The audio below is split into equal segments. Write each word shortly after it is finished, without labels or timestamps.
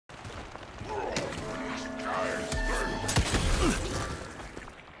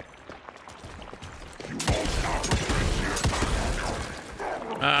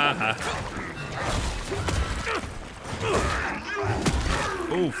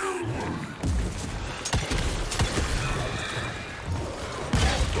Oof.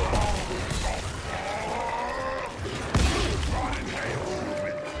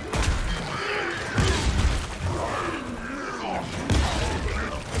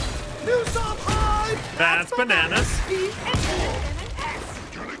 That's bananas.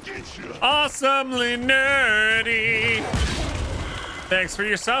 Awesomely nerdy. Thanks for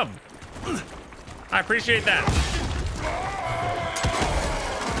your sub. I appreciate that.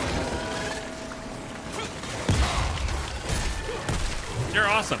 You're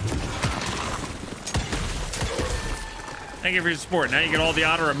awesome. Thank you for your support. Now you get all the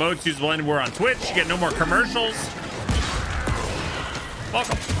Otter emotes usable anywhere on Twitch. You get no more commercials.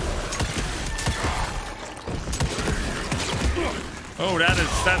 Welcome. Oh,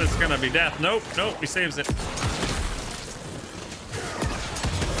 that is gonna be death. Nope, nope, he saves it.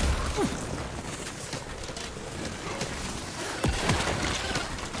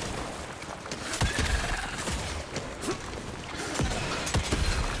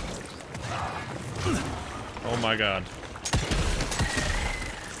 Oh my god.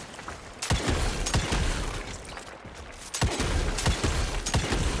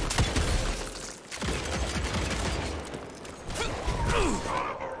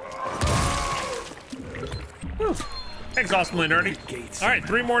 Thanks, awesomely nerdy. All right,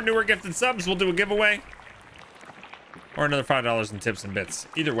 3 more newer gifted subs. We'll do a giveaway. Or another $5 in tips and bits.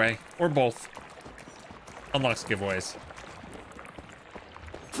 Either way, or both. Unlocks giveaways.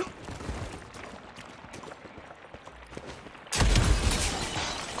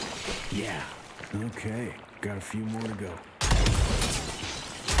 Yeah. Okay. Got a few more to go.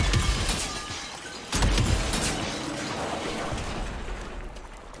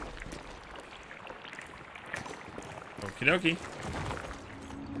 Okie dokie.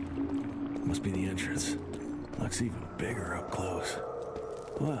 Must be the entrance. Looks even bigger up close.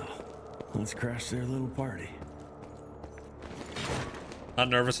 Well, let's crash their little party. Not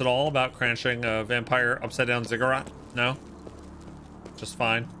nervous at all about crashing a vampire upside down ziggurat? No? Just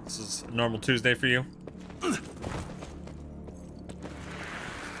fine. This is a normal Tuesday for you?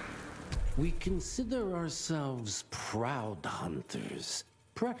 We consider ourselves proud hunters,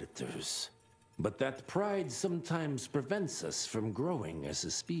 predators. But that pride sometimes prevents us from growing as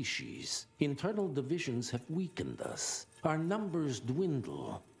a species. Internal divisions have weakened us. Our numbers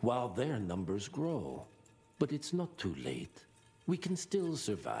dwindle while their numbers grow. But it's not too late. We can still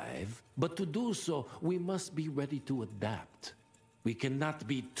survive, but to do so, we must be ready to adapt. We cannot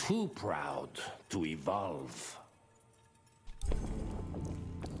be too proud to evolve.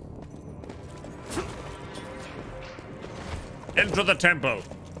 Enter the temple.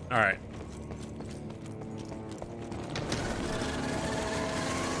 All right.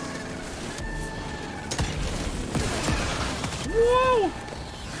 Whoa!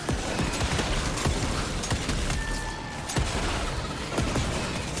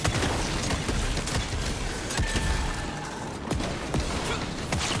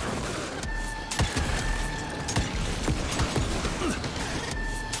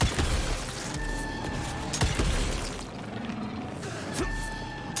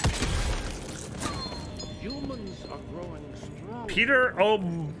 Humans are growing strong. Peter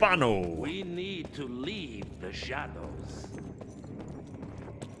Obano. We need to leave the shadows.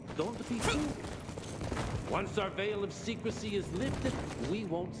 Don't be fooled. Once our veil of secrecy is lifted, we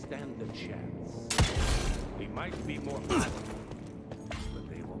won't stand a chance. We might be more violent, but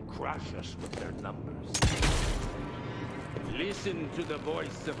they will crush us with their numbers. Listen to the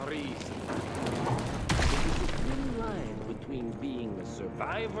voice of reason. It is a thin line between being a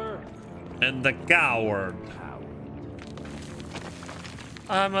survivor And the coward.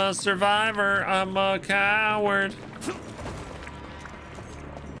 I'm a survivor. I'm a coward.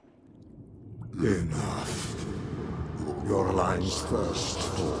 Enough. Your alliance thirst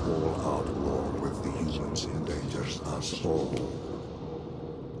for all-out war with the humans endangers us all.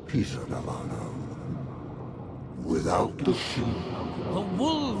 Peter Navana. Without the sheep. The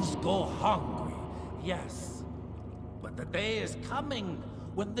wolves go hungry, yes. But the day is coming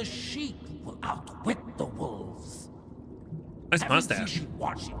when the sheep will outwit the wolves. Nice Haven't mustache. seen you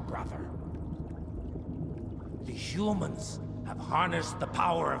watching, brother. The humans have harnessed the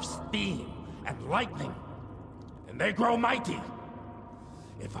power of steam and lightning, and they grow mighty.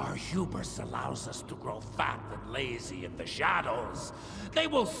 If our hubris allows us to grow fat and lazy in the shadows, they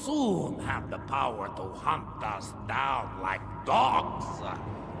will soon have the power to hunt us down like dogs.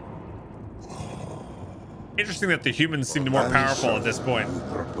 Interesting that the humans seem more powerful at this point.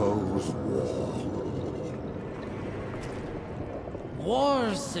 Propose war.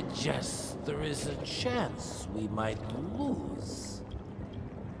 War suggests there is a chance we might lose.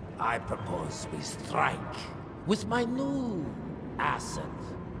 I propose we strike. With my new asset,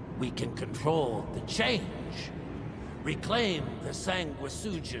 we can control the change. Reclaim the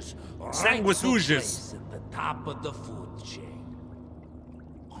Sanguisujas Sanguisujas at the top of the food chain.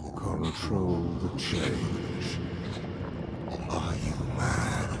 Control the change. Are you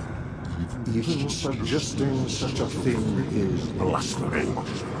mad? Even suggesting such a thing is blasphemy.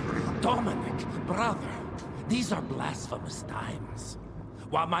 Dominic, brother, these are blasphemous times.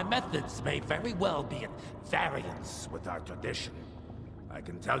 While my methods may very well be at variance with our tradition, I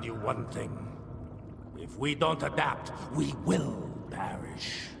can tell you one thing. If we don't adapt, we will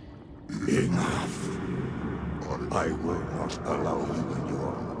perish. Enough. I will not allow you and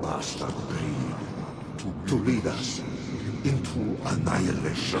your bastard breed to lead us into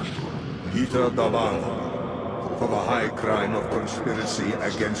annihilation. Peter Davan, for the high crime of conspiracy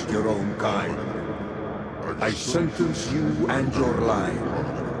against your own kind, I sentence you and your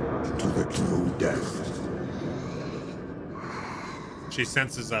line to the true death. She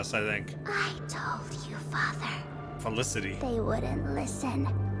senses us, I think. I told you, Father. Felicity. They wouldn't listen.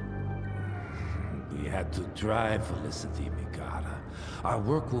 We had to try, Felicity Mikata. Our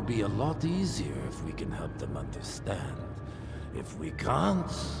work will be a lot easier if we can help them understand. If we can't...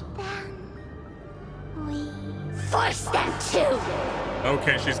 Then... we... force them to!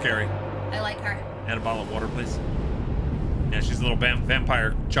 Okay, she's scary. I like her. Add a bottle of water, please. Yeah, she's a little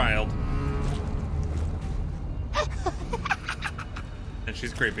vampire child. And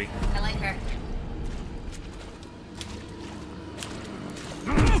she's creepy. I like her.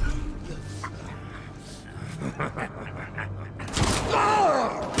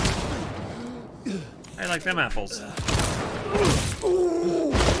 I like them apples.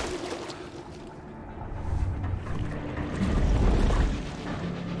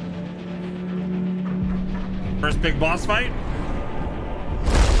 First big boss fight?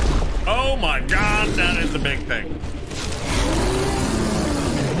 Oh my god, that is a big thing.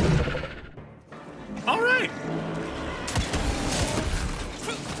 All right.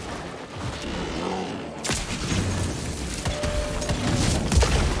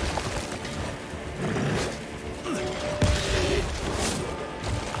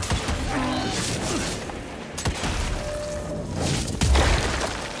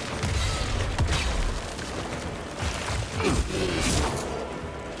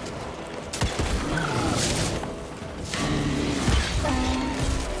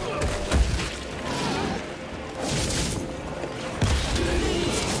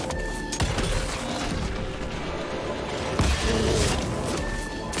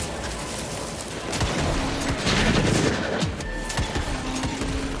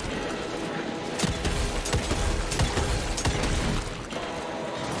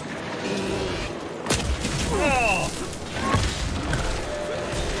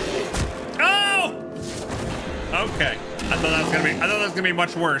 Okay. I thought that was gonna be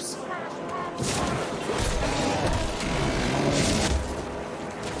much worse.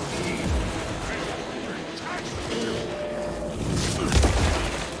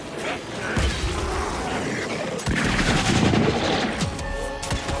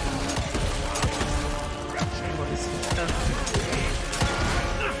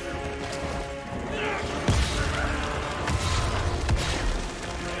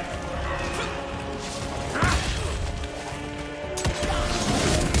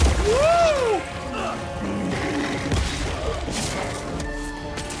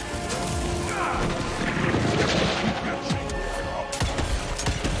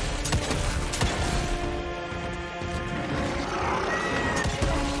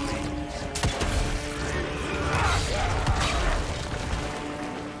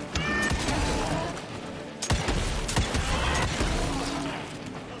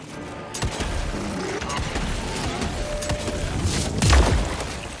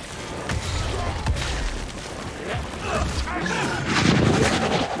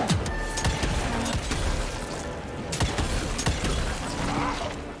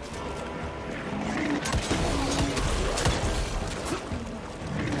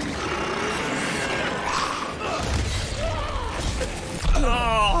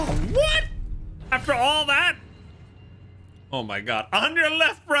 Oh my god. On your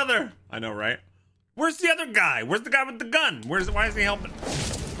left, brother! I know, right? Where's the other guy? Where's the guy with the gun? Why is he helping?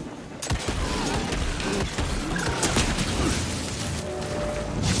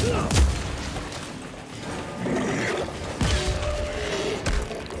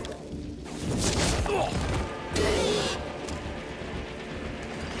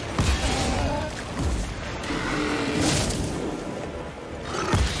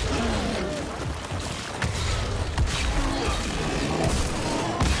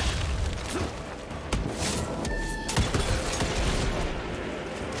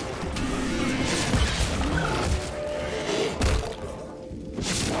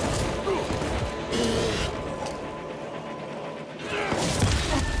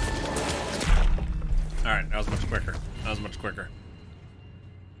 All right, that was much quicker. That was much quicker.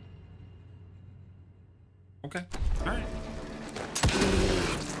 Okay. All right.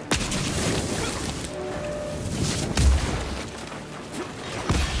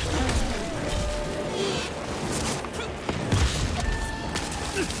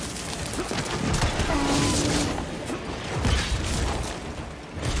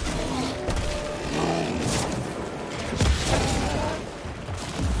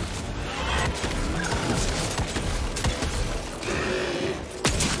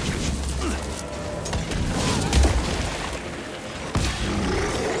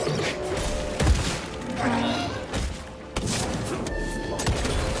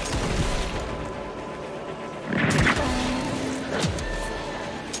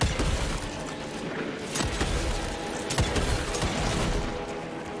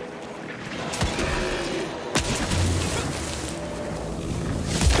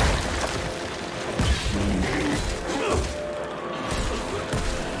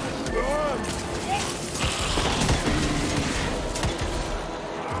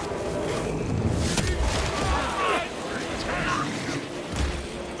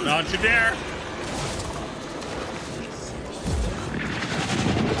 Don't you dare.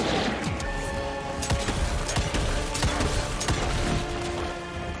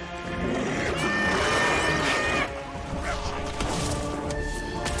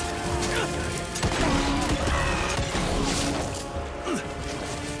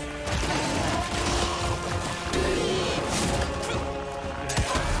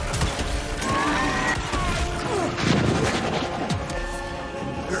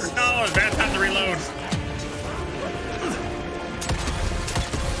 Oh, it's bad time to reload.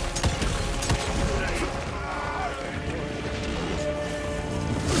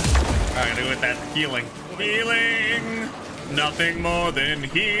 Alright, do with that healing. Healing! Nothing more than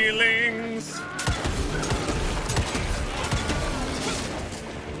healings.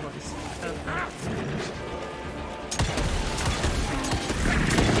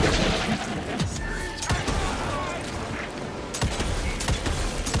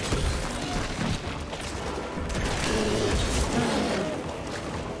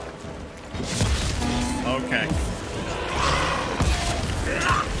 Okay.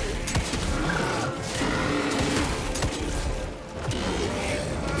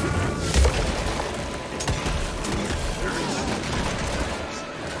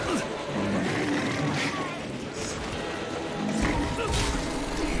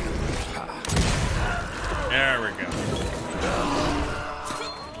 There we go.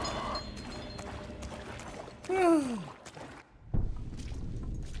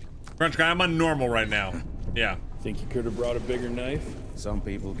 Crunch guy, I'm on normal right now. Yeah. Think you could have brought a bigger knife? Some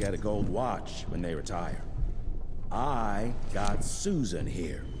people get a gold watch when they retire. I got Susan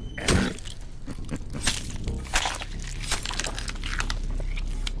here.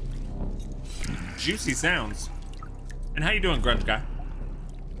 Juicy sounds. And how you doing, Grunge guy?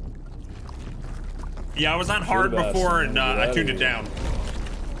 Yeah, I was on hard before and I tuned it down.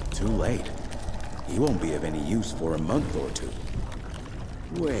 Too late. He won't be of any use for a month or two.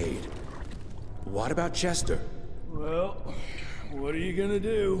 Wait. What about Chester? Well, what are you gonna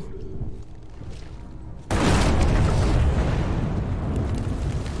do?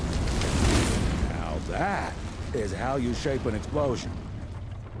 Now that is how you shape an explosion.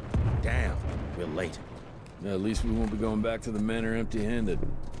 Damn, we're late. At least we won't be going back to the manor empty-handed.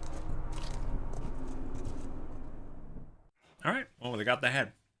 All right. Well, they got the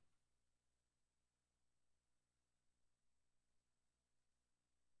head.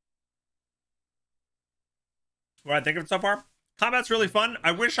 What I think of it so far? Combat's really fun.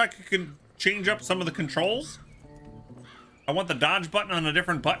 I wish I could change up some of the controls. I want the dodge button on a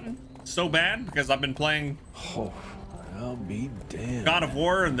different button so bad because I've been playing Oh, I'll be damned. God of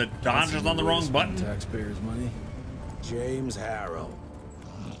War and the dodge is on the wrong button. Taxpayers' money. James Harrow.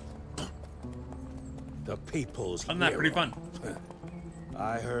 The people's Isn't that pretty hero. fun?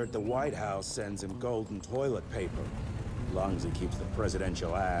 I heard the White House sends him golden toilet paper. As long as he keeps the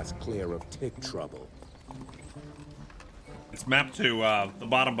presidential ass clear of tick trouble. It's mapped to the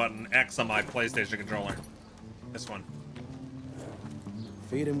bottom button X on my PlayStation controller. This one.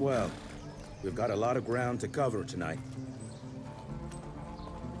 Feed him well. We've got a lot of ground to cover tonight.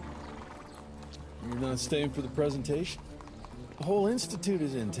 You're not staying for the presentation? The whole institute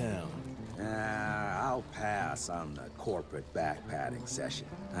is in town. I'll pass on the corporate backpatting session.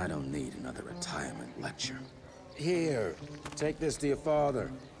 I don't need another retirement lecture. Here, take this to your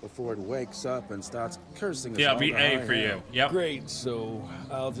father before it wakes up and starts cursing us Yeah, all be to A high for you. hell. Yep. Great, so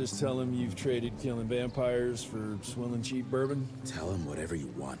I'll just tell him you've traded killing vampires for swilling cheap bourbon? Tell him whatever you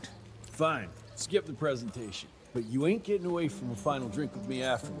want. Fine. Skip the presentation, but you ain't getting away from a final drink with me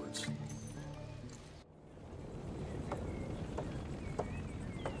afterwards.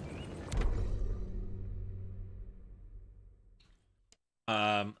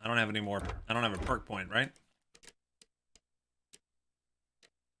 I don't have any more. I don't have a perk point, right?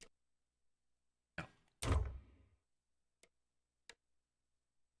 No.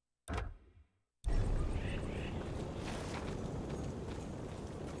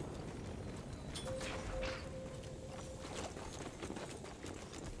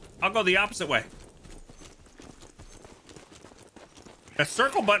 I'll go the opposite way. The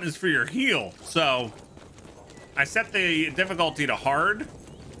circle button is for your heal, so I set the difficulty to hard.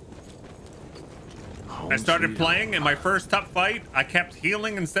 I started playing, and my first tough fight, I kept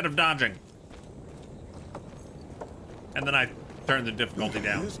healing instead of dodging. And then I turned the difficulty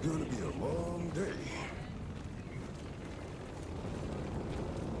down. It's gonna be a long day.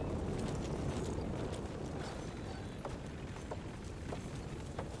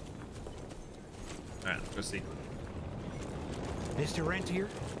 All right, let's go see. Mr. Rentier?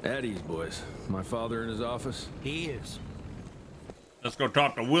 At ease, boys. My father in his office? He is. Let's go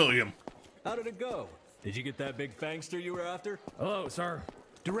talk to William. How did it go? Did you get that big fangster you were after? Hello, sir.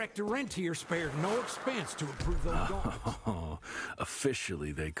 Director Rentier spared no expense to approve those gauntlets. Oh,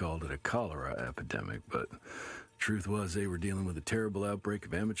 officially they called it a cholera epidemic, but truth was they were dealing with a terrible outbreak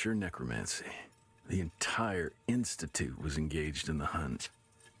of amateur necromancy. The entire institute was engaged in the hunt.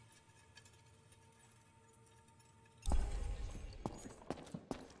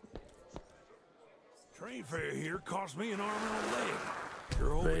 Train fare here cost me an arm and a leg.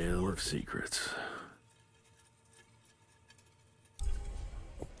 You're always Veil of secrets.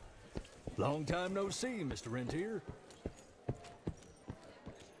 Long time no see, Mr. Rentier.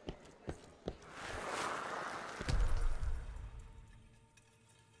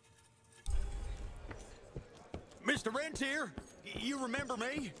 Mr. Rentier, you remember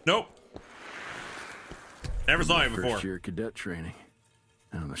me? Nope. Never saw you before. First year cadet training.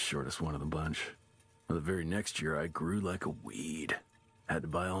 I'm the shortest one of the bunch. Well, the very next year, I grew like a weed. Had to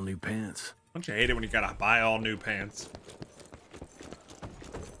buy all new pants. Don't you hate it when you gotta buy all new pants?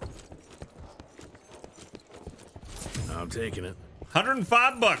 I'm taking it.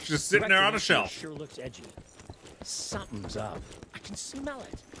 $105 just sitting there on a shelf. Sure looks edgy. Something's up. I can smell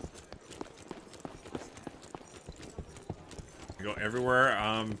it. You go everywhere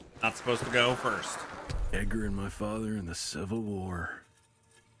I'm not supposed to go first. Edgar and my father in the Civil War.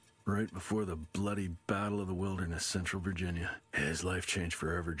 Right before the bloody Battle of the Wilderness, Central Virginia. His life changed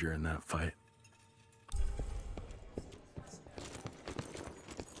forever during that fight.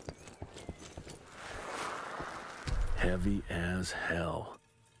 Heavy as hell.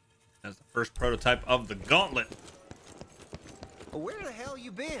 That's the first prototype of the gauntlet. Where the hell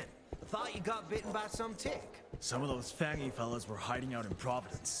you been? Thought you got bitten by some tick. Some of those fangy fellas were hiding out in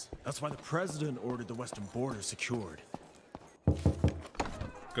Providence. That's why the president ordered the western border secured.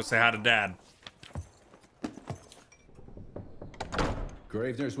 Go say hi to Dad.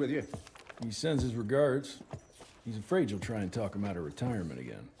 Gravener's with you? He sends his regards. He's afraid you'll try and talk him out of retirement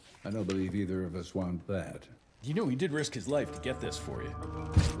again. I don't believe either of us want that. You know he did risk his life to get this for you.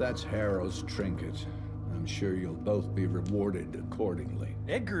 That's Harrow's trinket. I'm sure you'll both be rewarded accordingly.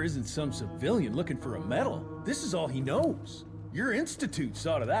 Edgar isn't some civilian looking for a medal. This is all he knows. Your institute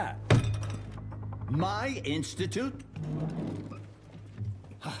saw to that. My institute?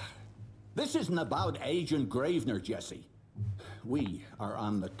 This isn't about Agent Gravener, Jesse. We are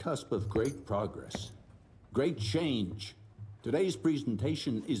on the cusp of great progress, great change. Today's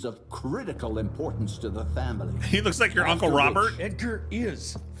presentation is of critical importance to the family. He looks like your Uncle Robert. Edgar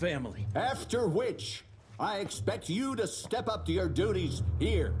is family. After which, I expect you to step up to your duties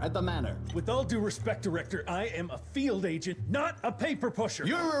here at the manor. With all due respect, Director, I am a field agent, not a paper pusher.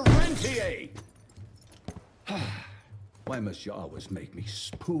 You're a rentier! Why must you always make me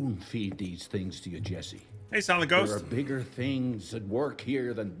spoon feed these things to you, Jesse? Hey, Silent Ghost. There are bigger things at work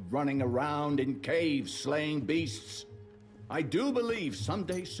here than running around in caves slaying beasts. I do believe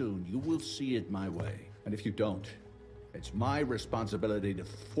someday soon you will see it my way. And if you don't, it's my responsibility to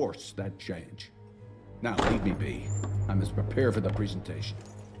force that change. Now, leave me be. I must prepare for the presentation.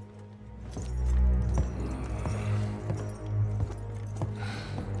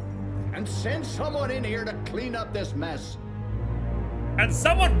 And send someone in here to clean up this mess. And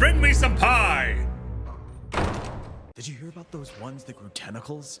someone bring me some pie! Did you hear about those ones that grew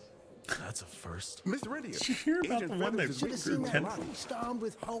tentacles? That's a first. Mr. Rentier, Did you hear about the one that grew tentacles? Storm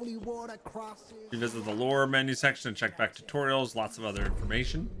with holy water crosses. Revisit the lore menu section and check back tutorials. Lots of other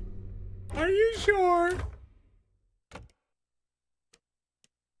information. Are you sure?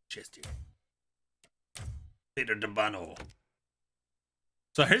 Chesty. Peter DeBano.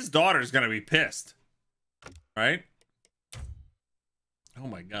 So his daughter's gonna be pissed, right? Oh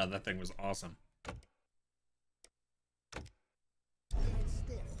my god, that thing was awesome.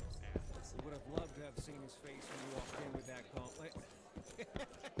 Would have loved to have seen his face when you walked in with that gauntlet.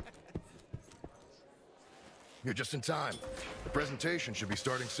 You're just in time. The presentation should be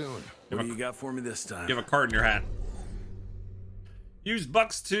starting soon. What do you got for me this time? You have a card in your hat. Use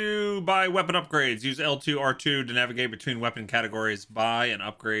bucks to buy weapon upgrades. Use L2, R2 to navigate between weapon categories. Buy and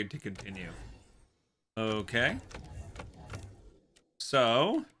upgrade to continue. Okay.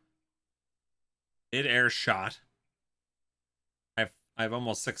 So, mid-air shot. I have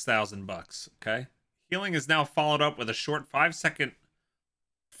almost 6,000 bucks. Okay. Healing is now followed up with a short 5-second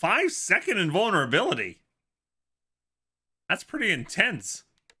invulnerability. That's pretty intense.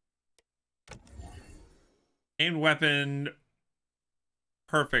 Aimed weapon.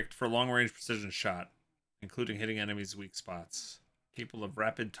 Perfect for long-range precision shot, including hitting enemies' weak spots. Capable of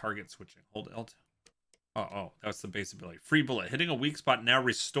rapid target switching. Hold L2. Oh, that's the base ability. Free bullet. Hitting a weak spot now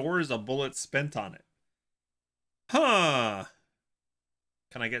restores a bullet spent on it. Huh.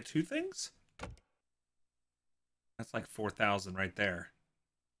 Can I get 2 things? That's like 4,000 right there.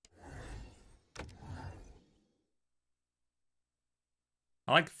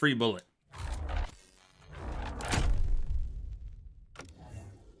 I like free bullet.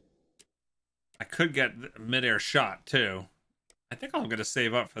 I could get mid-air shot too. I think I'm gonna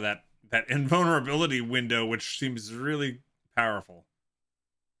save up for that invulnerability window, which seems really powerful.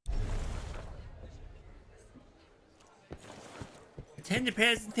 Attend the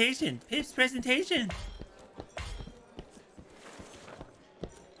presentation. Pip's presentation.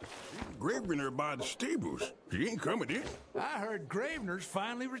 Gravener by the stables. He ain't coming in. I heard Gravener's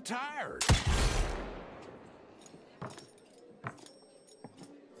finally retired.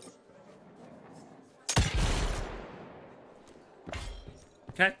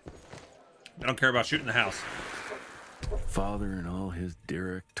 Okay. I don't care about shooting the house. Father in all his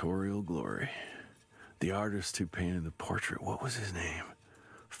directorial glory. The artist who painted the portrait, what was his name?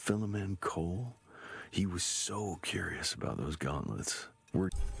 Philemon Cole? He was so curious about those gauntlets.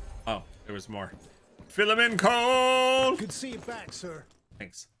 Oh, there was more. Philemon Cole! Good to see you back, sir.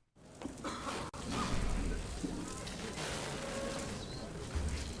 Thanks.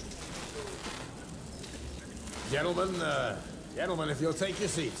 Gentlemen, if you'll take your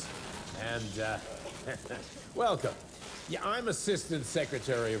seats. And, welcome. Yeah, I'm Assistant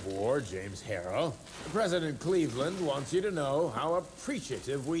Secretary of War, James Harrow. President Cleveland wants you to know how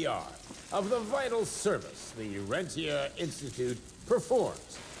appreciative we are of the vital service the Rentia Institute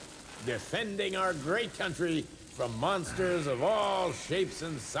performs, defending our great country from monsters of all shapes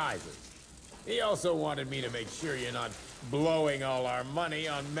and sizes. He also wanted me to make sure you're not blowing all our money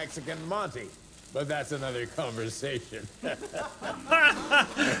on Mexican Monty. But that's another conversation.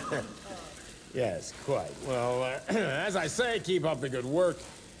 Yes, quite. Well, as I say, keep up the good work.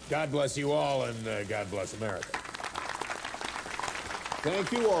 God bless you all, and God bless America.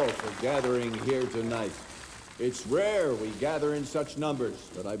 Thank you all for gathering here tonight. It's rare we gather in such numbers,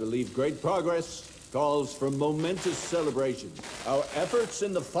 but I believe great progress calls for momentous celebration. Our efforts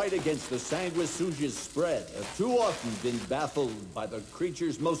in the fight against the sanguisuga's spread have too often been baffled by the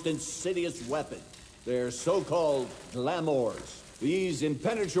creature's most insidious weapon, their so-called glamours. These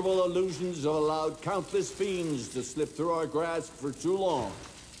impenetrable illusions have allowed countless fiends to slip through our grasp for too long.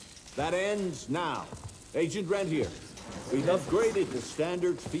 That ends now. Agent Rentier, we've upgraded the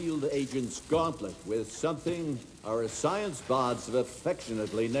standard field agent's gauntlet with something our science bots have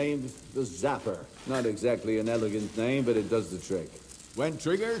affectionately named the Zapper. Not exactly an elegant name, but it does the trick. When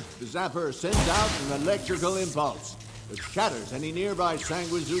triggered, the Zapper sends out an electrical impulse that shatters any nearby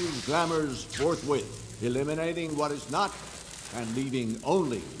sanguisuga's glamours forthwith, eliminating what is not and leaving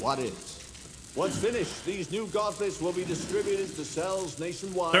only what is. Once finished, these new gauntlets will be distributed to cells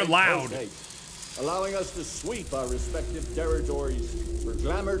nationwide. They're loud. Allowing us to sweep our respective territories for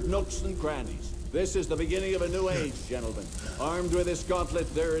glamored nooks and crannies. This is the beginning of a new age, gentlemen. Armed with this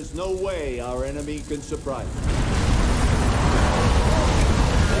gauntlet, there is no way our enemy can surprise us.